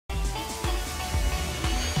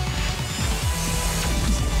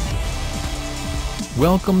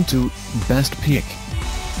Welcome to Best Pick.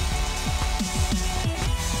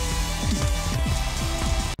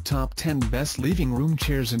 Top 10 Best Living Room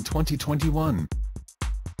Chairs in 2021.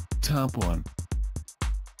 Top 1.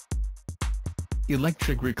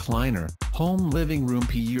 Electric Recliner, Home Living Room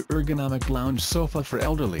PU Ergonomic Lounge Sofa for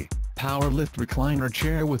Elderly, Power Lift Recliner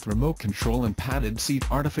Chair with Remote Control and Padded Seat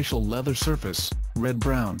Artificial Leather Surface,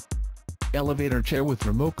 Red-Brown. Elevator Chair with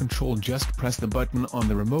Remote Control. Just press the button on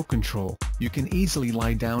the remote control. You can easily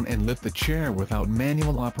lie down and lift the chair without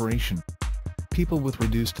manual operation. People with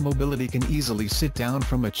reduced mobility can easily sit down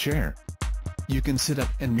from a chair. You can sit up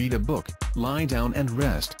and read a book, lie down and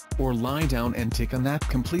rest, or lie down and take a nap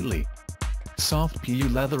completely. Soft PU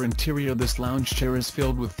leather interior. This lounge chair is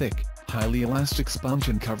filled with thick, highly elastic sponge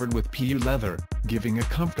and covered with PU leather, giving a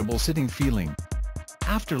comfortable sitting feeling.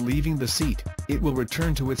 After leaving the seat, it will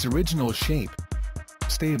return to its original shape.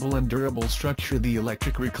 Stable and durable structure. The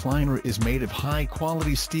electric recliner is made of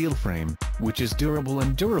high-quality steel frame, which is durable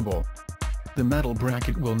and durable. The metal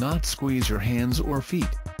bracket will not squeeze your hands or feet.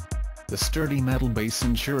 The sturdy metal base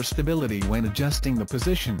ensures stability when adjusting the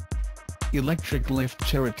position. Electric lift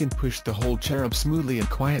chair. It can push the whole chair up smoothly and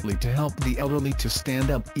quietly to help the elderly to stand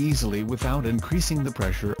up easily without increasing the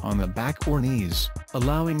pressure on the back or knees,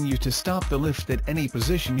 allowing you to stop the lift at any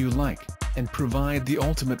position you like, and provide the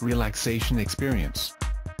ultimate relaxation experience.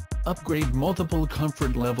 Upgrade multiple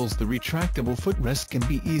comfort levels. The retractable footrest can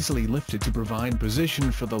be easily lifted to provide position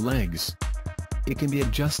for the legs. It can be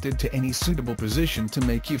adjusted to any suitable position to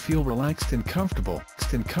make you feel relaxed and comfortable.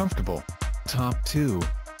 Top 2.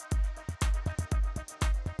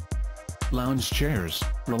 Lounge chairs,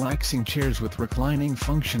 relaxing chairs with reclining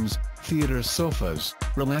functions, theater sofas,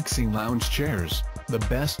 relaxing lounge chairs, the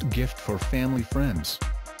best gift for family friends.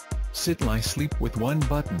 Sit lie sleep with one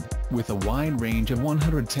button, with a wide range of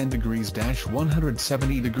 110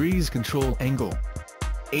 degrees-170 degrees control angle.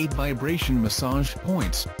 8 vibration massage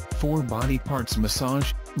points, 4 body parts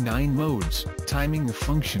massage, 9 modes, timing the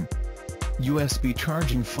function. USB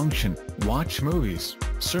charging function, watch movies,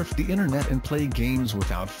 surf the internet and play games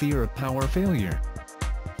without fear of power failure.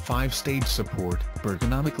 5-stage support,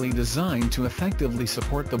 ergonomically designed to effectively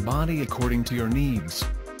support the body according to your needs.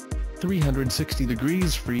 360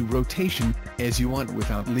 degrees free rotation, as you want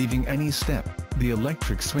without leaving any step. The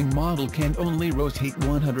electric swing model can only rotate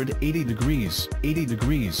 180 degrees. 80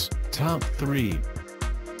 degrees. Top 3.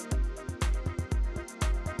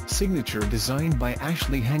 Signature designed by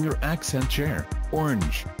Ashley Hangar Accent Chair,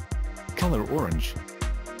 Orange. Color orange.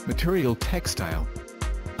 Material textile.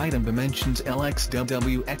 Item dimensions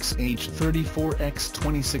LXWXH 34x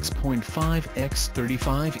 26.5x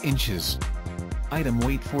 35 inches. Item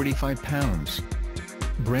weight 45 pounds.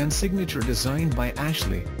 Brand signature designed by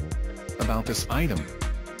Ashley. About this item.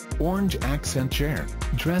 Orange accent chair,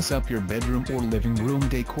 dress up your bedroom or living room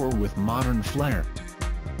decor with modern flair.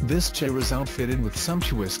 This chair is outfitted with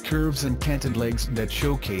sumptuous curves and canted legs that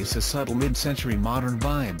showcase a subtle mid-century modern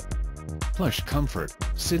vibe. Plush comfort,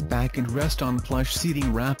 sit back and rest on plush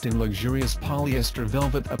seating wrapped in luxurious polyester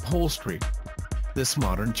velvet upholstery. This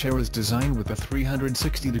modern chair is designed with a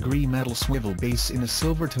 360-degree metal swivel base in a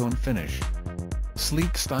silver tone finish.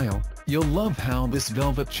 Sleek style, you'll love how this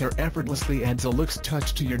velvet chair effortlessly adds a luxe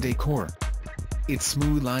touch to your decor. Its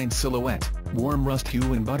smooth-lined silhouette, warm rust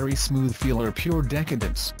hue and buttery smooth feel are pure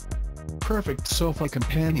decadence. Perfect sofa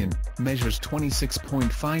companion, measures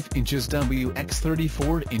 26.5 inches WX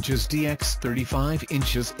 34 inches DX 35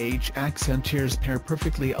 inches. H accent chairs pair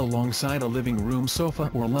perfectly alongside a living room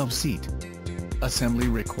sofa or love seat. Assembly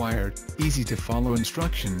required, easy to follow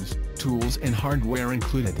instructions, tools and hardware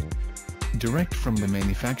included. Direct from the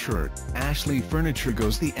manufacturer, Ashley Furniture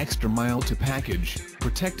goes the extra mile to package,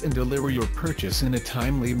 protect and deliver your purchase in a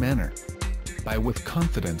timely manner. Buy with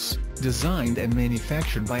confidence, designed and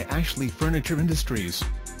manufactured by Ashley Furniture Industries.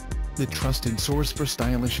 The trusted source for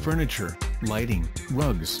stylish furniture, lighting,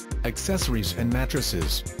 rugs, accessories and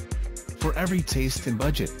mattresses. For every taste and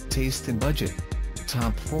budget.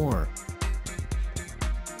 Top 4.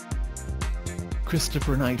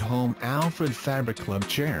 Christopher Knight Home Alfred Fabric Club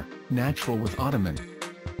Chair, natural with Ottoman.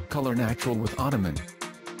 Color natural with Ottoman.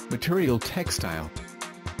 Material textile.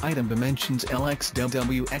 Item dimensions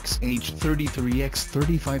LXWXH 33x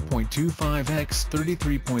 35.25x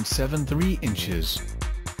 33.73 inches.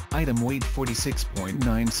 Item weight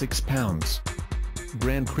 46.96 pounds.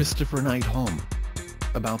 Brand Christopher Knight Home.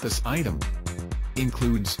 About this item.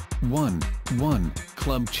 Includes 1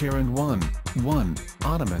 club chair and 1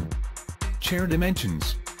 Ottoman. Chair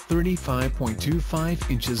dimensions,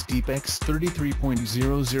 35.25 inches deep x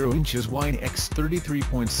 33.00 inches wide x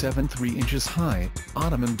 33.73 inches high.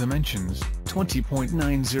 Ottoman dimensions,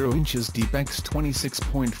 20.90 inches deep x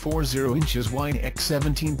 26.40 inches wide x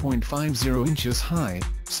 17.50 inches high,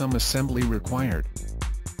 some assembly required.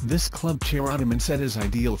 This club chair ottoman set is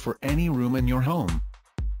ideal for any room in your home.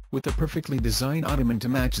 With a perfectly designed ottoman to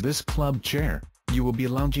match this club chair, you will be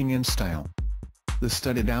lounging in style. The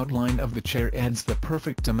studded outline of the chair adds the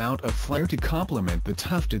perfect amount of flair to complement the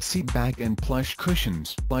tufted seat back and plush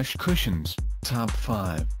cushions. Top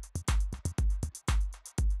 5.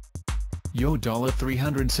 YODOLLA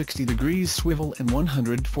 360 degrees swivel and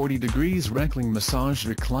 140 degrees Recling massage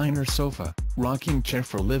recliner sofa, rocking chair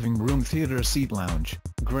for living room theater seat lounge,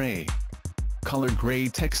 gray. Color gray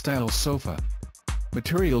textile sofa.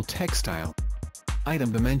 Material textile.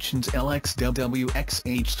 Item dimensions LXW x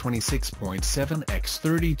h 26.7 x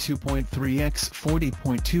 32.3 x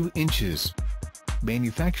 40.2 inches.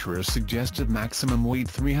 Manufacturer suggested maximum weight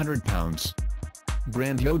 300 pounds.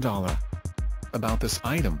 Brand YODOLLA. About this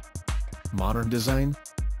item. Modern design.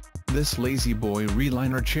 This lazy boy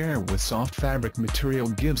recliner chair with soft fabric material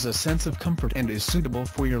gives a sense of comfort and is suitable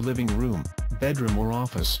for your living room, bedroom or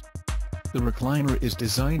office. The recliner is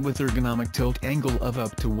designed with ergonomic tilt angle of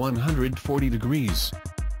up to 140 degrees.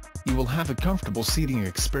 You will have a comfortable seating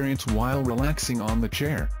experience while relaxing on the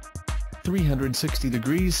chair. 360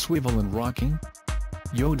 degrees swivel and rocking.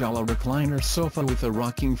 YODOLLA recliner sofa with a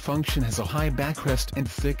rocking function has a high backrest and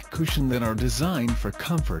thick cushion that are designed for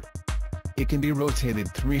comfort. It can be rotated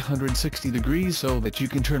 360 degrees so that you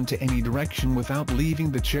can turn to any direction without leaving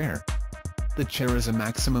the chair. The chair has a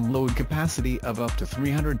maximum load capacity of up to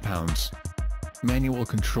 300 pounds. Manual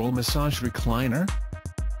control massage recliner.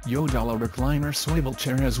 YODOLLA recliner swivel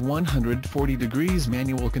chair has 140 degrees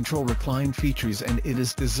manual control recline features and it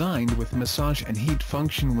is designed with massage and heat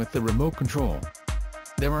function with the remote control.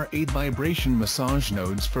 There are 8 vibration massage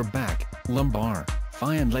nodes for back, lumbar,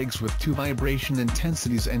 thigh and legs with 2 vibration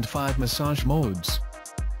intensities and 5 massage modes.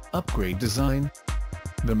 Upgrade design.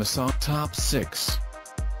 The massage top 6.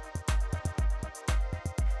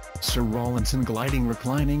 Sir Rawlinson gliding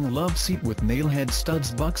reclining Loveseat with Nailhead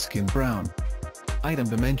studs buckskin brown. Item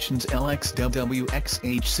dimensions LXW x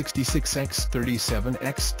h 66 x 37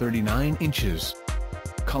 x 39 inches.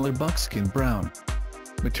 Color buckskin brown.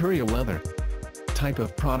 Material leather. Type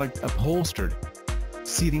of product upholstered.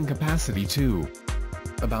 Seating capacity 2.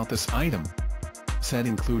 About this item. Set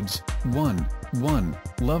includes 1.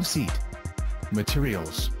 Loveseat.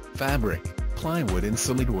 Materials, fabric, plywood and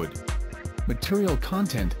solid wood. Material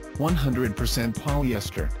content, 100%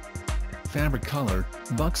 polyester. Fabric color,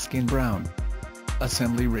 buckskin brown.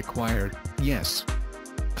 Assembly required, yes.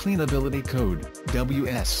 Cleanability code,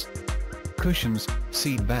 WS. Cushions,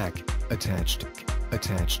 seat back, attached.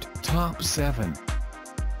 Top 7.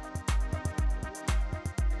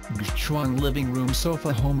 Buckskin living room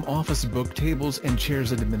sofa home office book tables and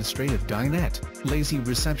chairs administrative dinette, lazy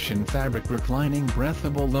reception fabric reclining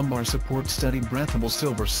breathable lumbar support study breathable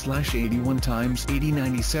silver /81x80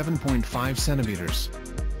 97.5 cm.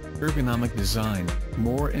 Ergonomic design,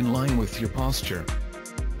 more in line with your posture.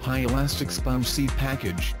 High elastic sponge seat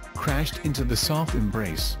package, crashed into the soft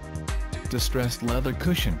embrace. Distressed leather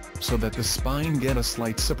cushion, so that the spine get a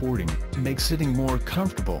slight supporting, makes sitting more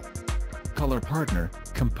comfortable. Color partner,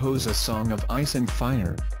 compose a song of ice and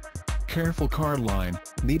fire. Careful card line,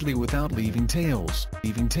 neatly without leaving tails.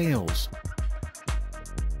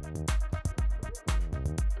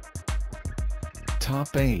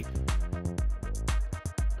 Top 8.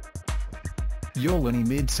 YODOLLA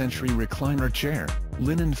mid-century recliner chair,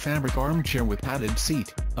 linen fabric armchair with padded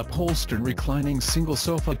seat, upholstered reclining single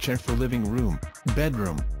sofa chair for living room,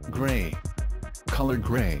 bedroom, gray. Color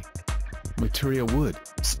gray. Material wood,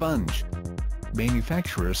 sponge.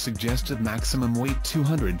 Manufacturer suggested maximum weight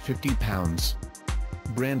 250 pounds.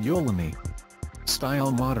 Brand YODOLLA.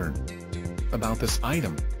 Style modern. About this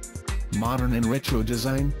item. Modern and retro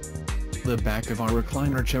design. The back of our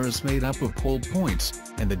recliner chair is made up of pulled points,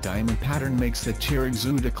 and the diamond pattern makes the chair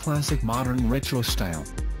exude a classic modern retro style.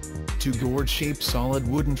 2 gourd-shaped solid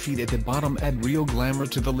wooden feet at the bottom add real glamour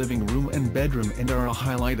to the living room and bedroom and are a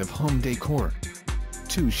highlight of home decor.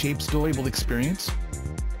 2 shapes doable experience?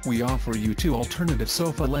 We offer you 2 alternative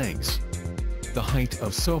sofa legs. The height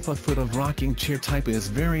of sofa foot of rocking chair type is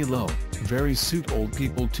very low, very suit old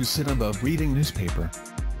people to sit above reading newspaper.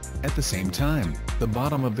 At the same time, the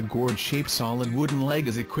bottom of the gourd-shaped solid wooden leg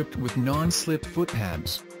is equipped with non-slip foot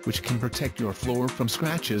pads, which can protect your floor from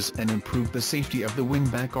scratches and improve the safety of the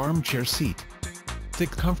wingback armchair seat.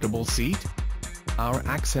 Thick comfortable seat? Our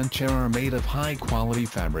accent chair are made of high-quality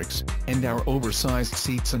fabrics, and our oversized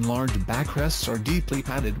seats and large backrests are deeply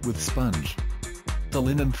padded with sponge. The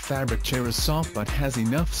linen fabric chair is soft but has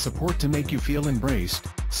enough support to make you feel embraced,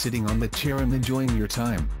 sitting on the chair and enjoying your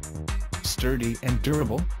time. Sturdy and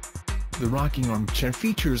durable? The rocking armchair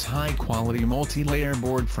features high-quality multi-layer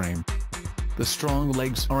board frame. The strong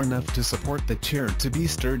legs are enough to support the chair to be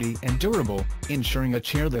sturdy and durable, ensuring a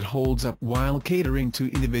chair that holds up while catering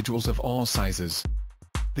to individuals of all sizes.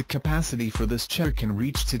 The capacity for this chair can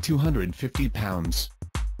reach to 250 pounds.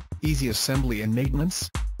 Easy assembly and maintenance?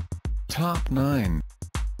 Top 9.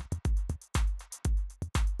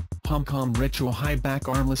 Pomcom Retro High-Back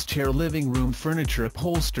Armless Chair Living Room Furniture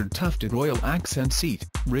Upholstered Tufted Royal Accent Seat,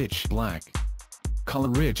 Rich Black. Color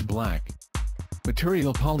Rich Black.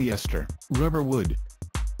 Material Polyester, Rubber Wood.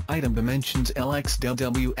 Item Dimensions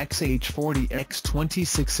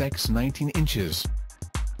LXWXH40x26x 19 inches.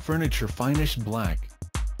 Furniture Finished Black.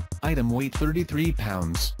 Item Weight 33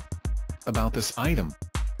 pounds. About this item.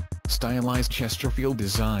 Stylized Chesterfield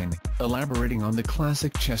design, elaborating on the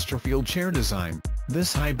classic Chesterfield chair design.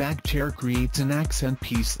 This high-back chair creates an accent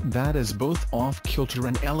piece that is both off-kilter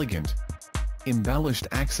and elegant. Embellished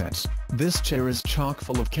accents. This chair is chock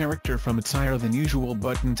full of character from its higher-than-usual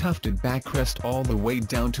button-tufted backrest all the way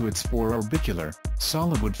down to its four-orbicular,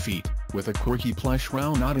 solid-wood feet, with a quirky plush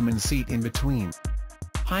round Ottoman seat in between.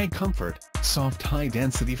 High comfort, soft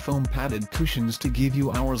high-density foam padded cushions to give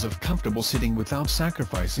you hours of comfortable sitting without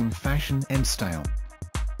sacrificing fashion and style.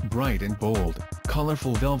 Bright and bold,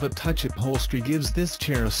 colorful velvet touch upholstery gives this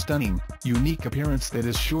chair a stunning, unique appearance that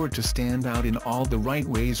is sure to stand out in all the right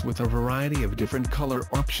ways with a variety of different color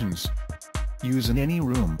options. Use in any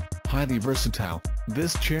room. Highly versatile,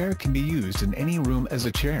 this chair can be used in any room as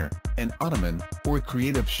a chair, an ottoman, or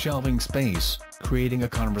creative shelving space, creating a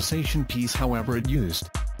conversation piece however it used.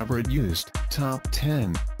 Top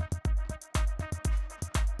 10.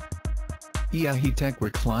 Tech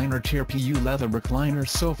Recliner Chair PU Leather Recliner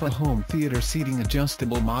Sofa Home Theater Seating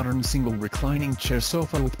Adjustable Modern Single Reclining Chair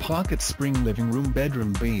Sofa with Pocket Spring Living Room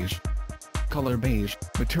Bedroom Beige. Color Beige,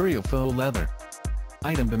 Material Faux Leather.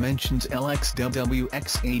 Item Dimensions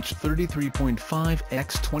LXWXH33.5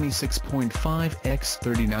 x 26.5 x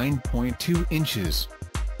 39.2 inches.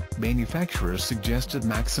 Manufacturer's suggested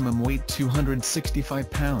maximum weight 265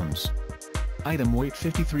 pounds. Item weight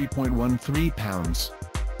 53.13 pounds.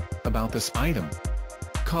 About this item.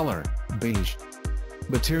 Color, beige.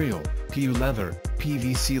 Material, PU leather,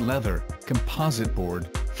 PVC leather, composite board,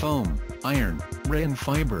 foam, iron, rayon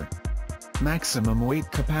fiber. Maximum weight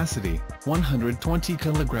capacity, 120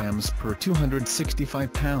 kilograms per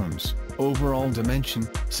 265 pounds. Overall dimension,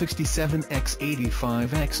 67 x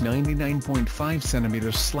 85 x 99.5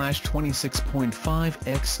 centimeters / 26.5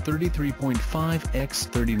 x 33.5 x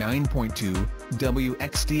 39.2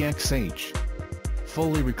 WXDXH.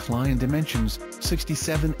 Fully reclined dimensions,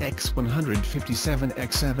 67 x 157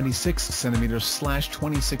 x 76 centimeters /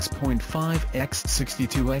 26.5 x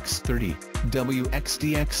 62 x 30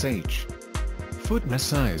 WXDXH. Footrest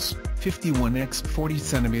size, 51 x 40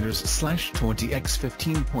 centimeters / 20 x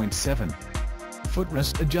 15.7.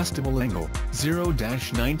 Footrest adjustable angle,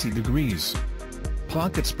 0-90 degrees.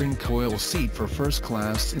 Pocket spring coil seat for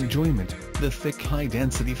first-class enjoyment. The thick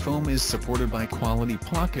high-density foam is supported by quality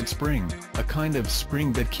pocket spring, a kind of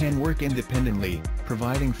spring that can work independently,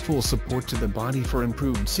 providing full support to the body for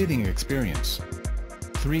improved sitting experience.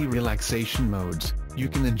 3 relaxation modes. You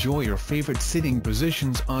can enjoy your favorite sitting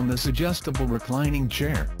positions on this adjustable reclining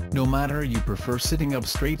chair, no matter you prefer sitting up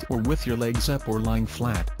straight or with your legs up or lying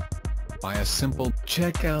flat. Buy a simple.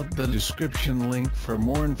 Check out the description link for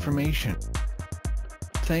more information.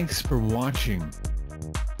 Thanks for watching.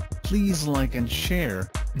 Please like and share,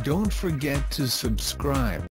 don't forget to subscribe.